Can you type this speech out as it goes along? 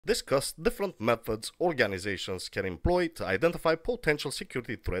discuss different methods organizations can employ to identify potential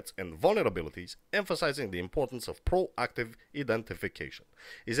security threats and vulnerabilities, emphasizing the importance of proactive identification.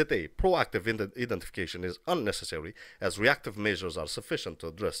 Is it A? Proactive identification is unnecessary as reactive measures are sufficient to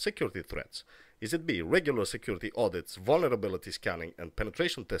address security threats. Is it B? Regular security audits, vulnerability scanning, and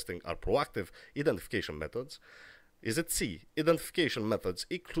penetration testing are proactive identification methods. Is it C? Identification methods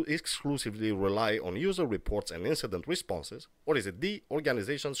exclusively rely on user reports and incident responses? Or is it D?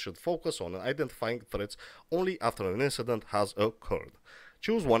 Organizations should focus on identifying threats only after an incident has occurred?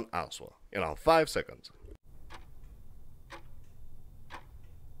 Choose one answer in 5 seconds.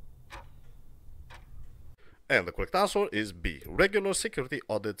 And the correct answer is B. Regular security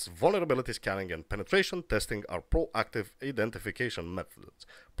audits, vulnerability scanning, and penetration testing are proactive identification methods.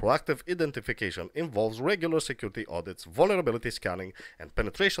 Proactive identification involves regular security audits, vulnerability scanning, and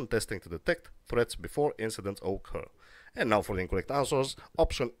penetration testing to detect threats before incidents occur. And now for the incorrect answers.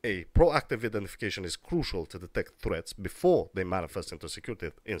 Option A, proactive identification is crucial to detect threats before they manifest into security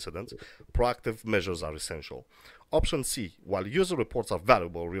incidents. Proactive measures are essential. Option C, while user reports are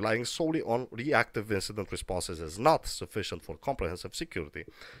valuable, relying solely on reactive incident responses is not sufficient for comprehensive security.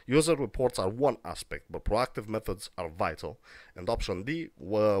 User reports are one aspect, but proactive methods are vital. And option D,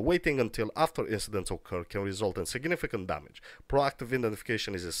 waiting until after incidents occur can result in significant damage. Proactive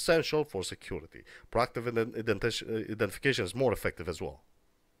identification is essential for security. Proactive identification is more effective as well.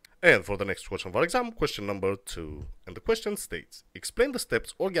 And for the next question of our exam, question number 2. And the question states, explain the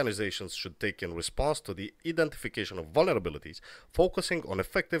steps organizations should take in response to the identification of vulnerabilities, focusing on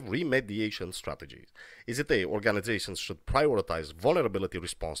effective remediation strategies. Is it A, organizations should prioritize vulnerability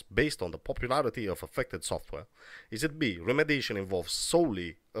response based on the popularity of affected software? Is it B, remediation involves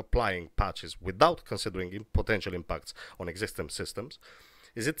solely applying patches without considering potential impacts on existing systems?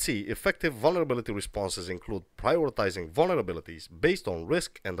 Is it C, effective vulnerability responses include prioritizing vulnerabilities based on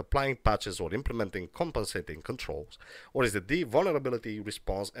risk and applying patches or implementing compensating controls? Or is it D, vulnerability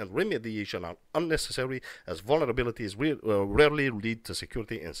response and remediation are unnecessary as vulnerabilities rarely lead to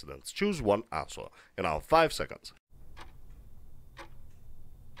security incidents? Choose one answer in 5 seconds.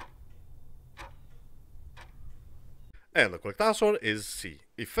 And the correct answer is C.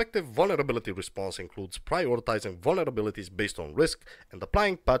 Effective vulnerability response includes prioritizing vulnerabilities based on risk and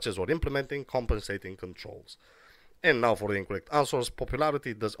applying patches or implementing compensating controls. And now for the incorrect answers.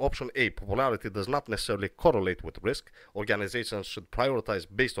 Option A, popularity does not necessarily correlate with risk. Organizations should prioritize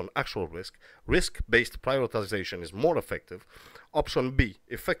based on actual risk. Risk-based prioritization is more effective. Option B,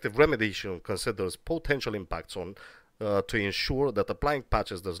 effective remediation considers potential impacts to ensure that applying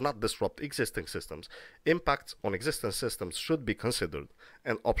patches does not disrupt existing systems. Impacts on existing systems should be considered.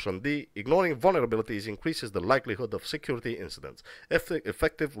 And option D, ignoring vulnerabilities increases the likelihood of security incidents.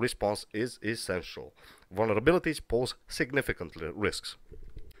 Effective response is essential. Vulnerabilities pose significant risks.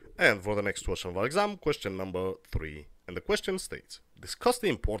 And for the next question of our exam, question number 3. And the question states, discuss the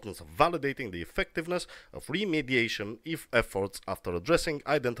importance of validating the effectiveness of remediation efforts after addressing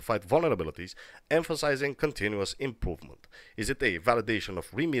identified vulnerabilities, emphasizing continuous improvement. Is it A, validation of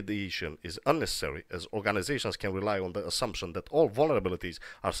remediation is unnecessary as organizations can rely on the assumption that all vulnerabilities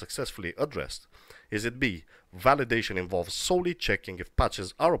are successfully addressed? Is it B, validation involves solely checking if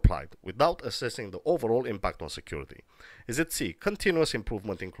patches are applied without assessing the overall impact on security? Is it C, continuous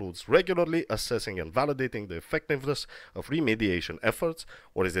improvement includes regularly assessing and validating the effectiveness of remediation efforts?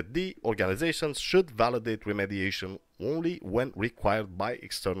 Or is it D, organizations should validate remediation only when required by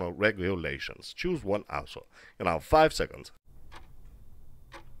external regulations? Choose one answer in 5 seconds.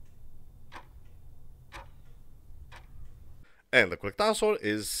 And the correct answer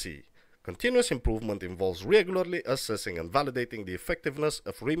is C. Continuous improvement involves regularly assessing and validating the effectiveness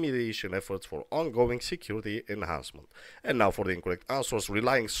of remediation efforts for ongoing security enhancement. And now for the incorrect answers.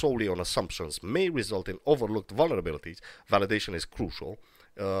 Relying solely on assumptions may result in overlooked vulnerabilities. Validation is crucial.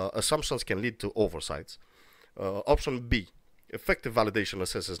 Assumptions can lead to oversights. Option B, effective validation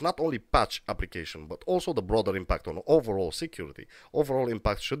assesses not only patch application but also the broader impact on overall security. Overall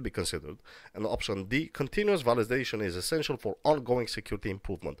impact should be considered. And option D, continuous validation is essential for ongoing security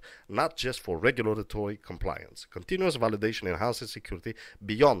improvement, not just for regulatory compliance. Continuous validation enhances security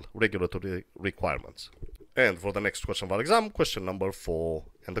beyond regulatory requirements. And for the next question of our exam, question number 4.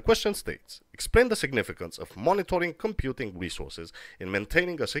 And the question states, explain the significance of monitoring computing resources in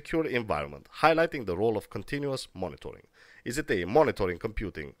maintaining a secure environment, highlighting the role of continuous monitoring. Is it A, monitoring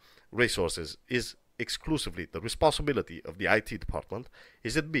computing resources is exclusively the responsibility of the IT department?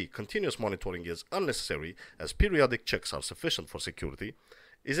 Is it B, continuous monitoring is unnecessary as periodic checks are sufficient for security?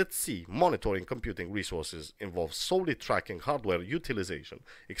 Is it C, monitoring computing resources involves solely tracking hardware utilization,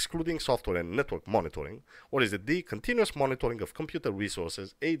 excluding software and network monitoring? Or is it D, continuous monitoring of computer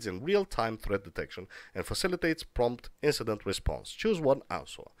resources aids in real-time threat detection and facilitates prompt incident response? Choose one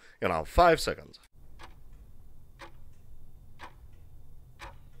answer. You now have 5 seconds.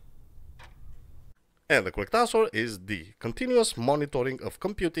 And the correct answer is D. Continuous monitoring of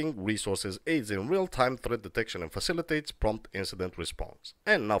computing resources aids in real-time threat detection and facilitates prompt incident response.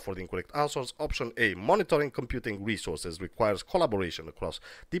 And now for the incorrect answers, option A, monitoring computing resources requires collaboration across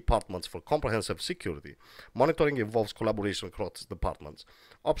departments for comprehensive security. Monitoring involves collaboration across departments.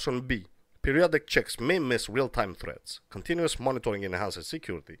 Option B, periodic checks may miss real-time threats. Continuous monitoring enhances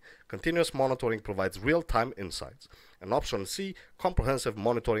security. Continuous monitoring provides real-time insights. And option C, comprehensive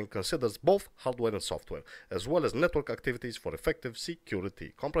monitoring considers both hardware and software, as well as network activities for effective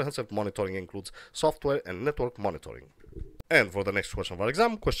security. Comprehensive monitoring includes software and network monitoring. And for the next question of our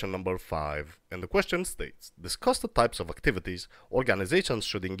exam, question number 5. And the question states, discuss the types of activities organizations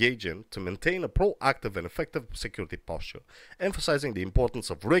should engage in to maintain a proactive and effective security posture, emphasizing the importance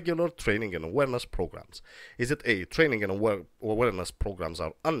of regular training and awareness programs. Is it A, training and awareness programs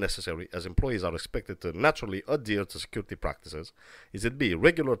are unnecessary as employees are expected to naturally adhere to security practices? Is it B,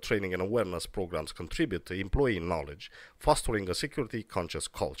 regular training and awareness programs contribute to employee knowledge, fostering a security-conscious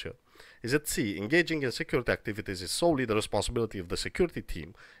culture? Is it C, engaging in security activities is solely the responsibility of the security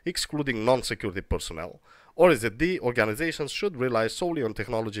team, excluding non-security personnel? Or is it D, organizations should rely solely on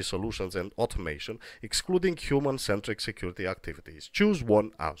technology solutions and automation, excluding human-centric security activities? Choose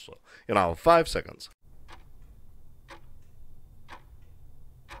one answer. You now have 5 seconds.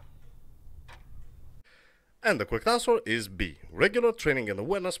 And the correct answer is B. Regular training and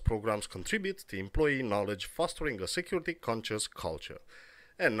awareness programs contribute to employee knowledge, fostering a security-conscious culture.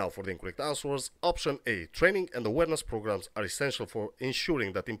 And now for the incorrect answers, option A, training and awareness programs are essential for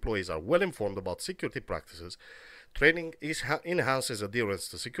ensuring that employees are well informed about security practices. Training enhances adherence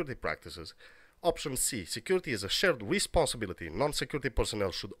to security practices. Option C, security is a shared responsibility. Non-security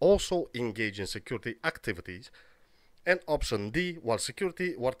personnel should also engage in security activities. And option D, while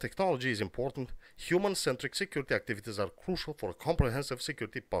technology is important, human-centric security activities are crucial for a comprehensive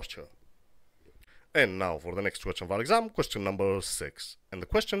security posture. And now for the next question of our exam, question number 6. And the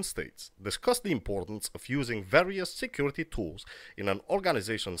question states, discuss the importance of using various security tools in an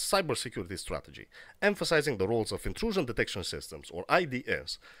organization's cybersecurity strategy, emphasizing the roles of intrusion detection systems, or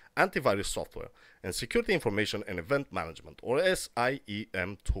IDS, antivirus software, and security information and event management, or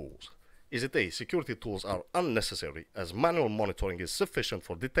SIEM tools. Is it A, security tools are unnecessary as manual monitoring is sufficient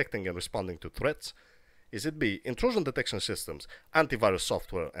for detecting and responding to threats? Is it B, intrusion detection systems, antivirus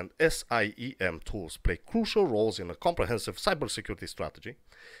software, and SIEM tools play crucial roles in a comprehensive cybersecurity strategy?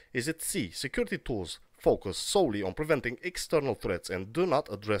 Is it C, security tools focus solely on preventing external threats and do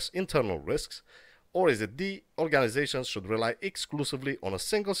not address internal risks? Or is it D, organizations should rely exclusively on a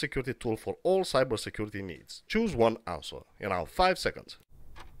single security tool for all cybersecurity needs? Choose one answer. You now have 5 seconds.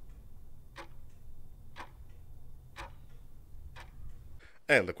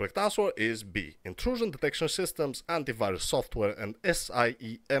 And the correct answer is B. Intrusion detection systems, antivirus software, and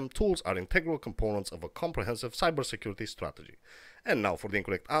SIEM tools are integral components of a comprehensive cybersecurity strategy. And now for the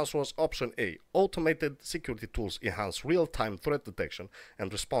incorrect answers, option A. Automated security tools enhance real-time threat detection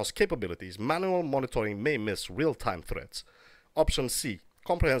and response capabilities. Manual monitoring may miss real-time threats. Option C.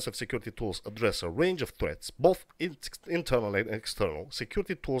 Comprehensive security tools address a range of threats, both internal and external.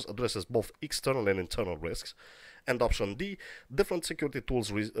 Security tools addresses both external and internal risks. And option D, different security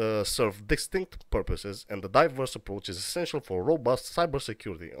tools serve distinct purposes, and the diverse approach is essential for robust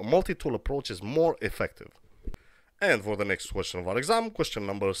cybersecurity. A multi-tool approach is more effective. And for the next question of our exam, question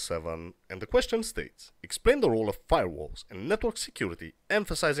number 7, and the question states, explain the role of firewalls and network security,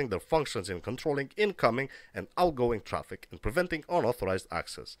 emphasizing their functions in controlling incoming and outgoing traffic and preventing unauthorized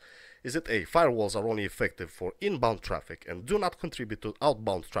access. Is it A, firewalls are only effective for inbound traffic and do not contribute to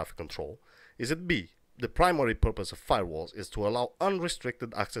outbound traffic control? Is it B, the primary purpose of firewalls is to allow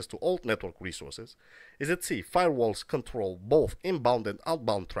unrestricted access to all network resources? Is it C, firewalls control both inbound and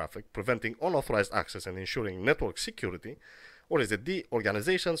outbound traffic, preventing unauthorized access and ensuring network security? Or is it D,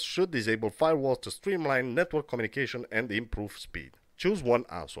 organizations should disable firewalls to streamline network communication and improve speed? Choose one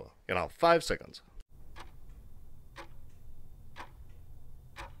answer. You now have 5 seconds.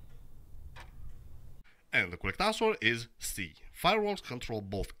 And the correct answer is C. Firewalls control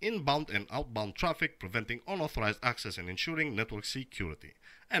both inbound and outbound traffic, preventing unauthorized access and ensuring network security.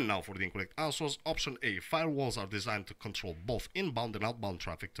 And now for the incorrect answers, option A. Firewalls are designed to control both inbound and outbound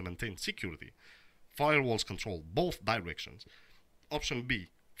traffic to maintain security. Firewalls control both directions. Option B.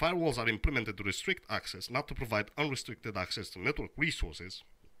 Firewalls are implemented to restrict access, not to provide unrestricted access to network resources.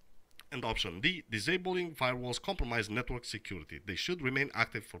 And option D, disabling firewalls compromise network security. They should remain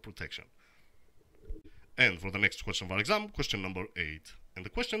active for protection. And for the next question of our exam, question number 8. And the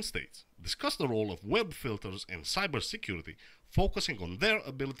question states, discuss the role of web filters in cybersecurity, focusing on their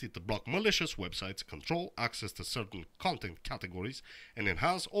ability to block malicious websites, control access to certain content categories, and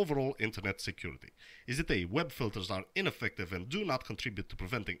enhance overall internet security. Is it A, web filters are ineffective and do not contribute to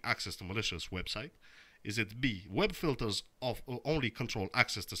preventing access to malicious website? Is it B, web filters only control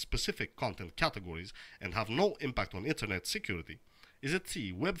access to specific content categories and have no impact on internet security? Is it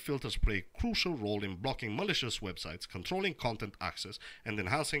C, web filters play a crucial role in blocking malicious websites, controlling content access, and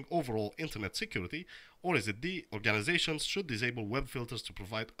enhancing overall internet security? Or is it D, organizations should disable web filters to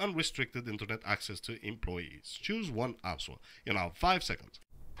provide unrestricted internet access to employees? Choose one answer. You now have 5 seconds.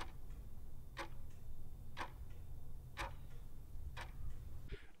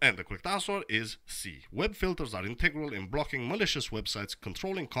 And the correct answer is C. Web filters are integral in blocking malicious websites,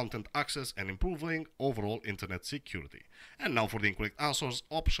 controlling content access, and improving overall internet security. And now for the incorrect answers.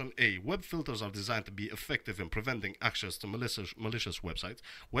 Option A. Web filters are designed to be effective in preventing access to malicious websites.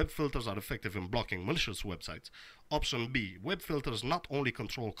 Web filters are effective in blocking malicious websites. Option B. Web filters not only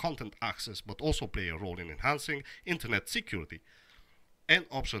control content access but also play a role in enhancing internet security. And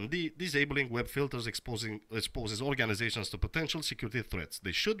option D, disabling web filters exposes organizations to potential security threats.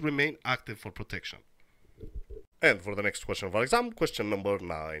 They should remain active for protection. And for the next question of our exam, question number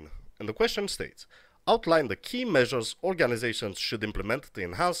 9. And the question states, outline the key measures organizations should implement to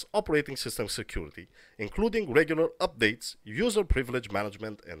enhance operating system security, including regular updates, user privilege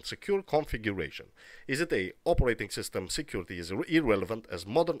management, and secure configuration. Is it A, operating system security is irrelevant as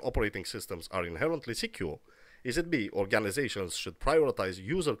modern operating systems are inherently secure? Is it B, organizations should prioritize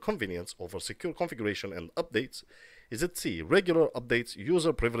user convenience over secure configuration and updates? Is it C, regular updates,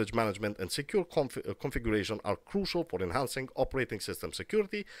 user privilege management, and secure configuration are crucial for enhancing operating system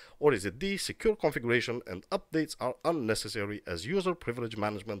security? Or is it D, secure configuration and updates are unnecessary as user privilege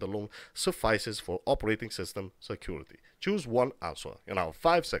management alone suffices for operating system security? Choose one answer. You now have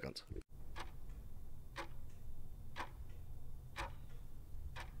 5 seconds.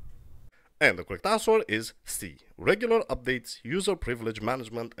 And the correct answer is C. Regular updates, user privilege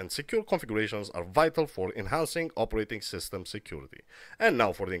management, and secure configurations are vital for enhancing operating system security. And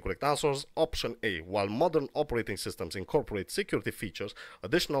now for the incorrect answers. Option A. While modern operating systems incorporate security features,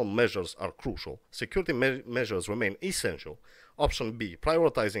 additional measures are crucial. Security measures remain essential. Option B.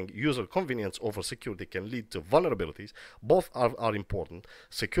 Prioritizing user convenience over security can lead to vulnerabilities. Both are important.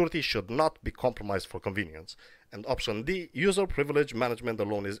 Security should not be compromised for convenience. And option D, user privilege management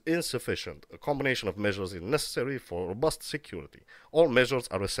alone is insufficient. A combination of measures is necessary for robust security. All measures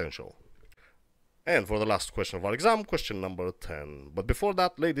are essential. And for the last question of our exam, question number 10. But before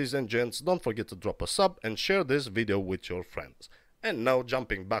that, ladies and gents, don't forget to drop a sub and share this video with your friends. And now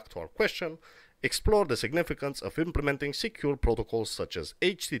jumping back to our question, explore the significance of implementing secure protocols such as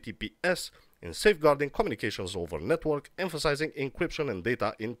HTTPS in safeguarding communications over network, emphasizing encryption and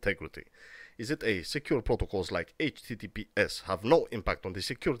data integrity. Is it A, secure protocols like HTTPS have no impact on the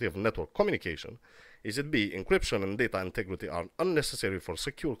security of network communication? Is it B, encryption and data integrity are unnecessary for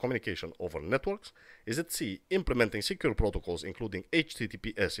secure communication over networks? Is it C, implementing secure protocols including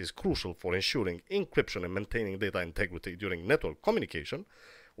HTTPS is crucial for ensuring encryption and maintaining data integrity during network communication?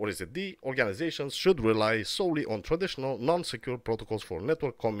 Or is it D, organizations should rely solely on traditional non-secure protocols for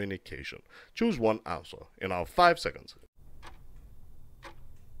network communication? Choose one answer. You now have 5 seconds.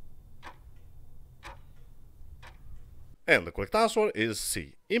 And the correct answer is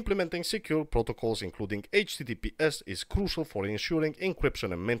C. Implementing secure protocols including HTTPS is crucial for ensuring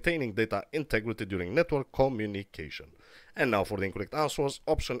encryption and maintaining data integrity during network communication. And now for the incorrect answers.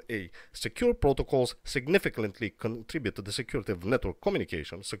 Option A. Secure protocols significantly contribute to the security of network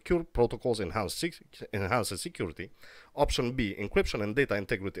communication. Secure protocols enhance security. Option B. Encryption and data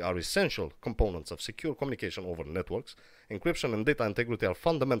integrity are essential components of secure communication over networks. Encryption and data integrity are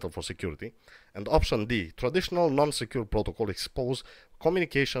fundamental for security. And option D. Traditional non-secure protocols expose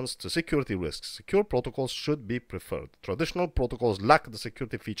communications to security risks. Secure protocols should be preferred. Traditional protocols lack the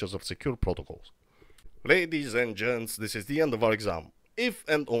security features of secure protocols. Ladies and gents, this is the end of our exam. If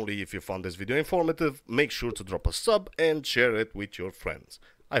and only if you found this video informative, make sure to drop a sub and share it with your friends.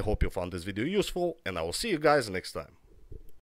 I hope you found this video useful, and I will see you guys next time.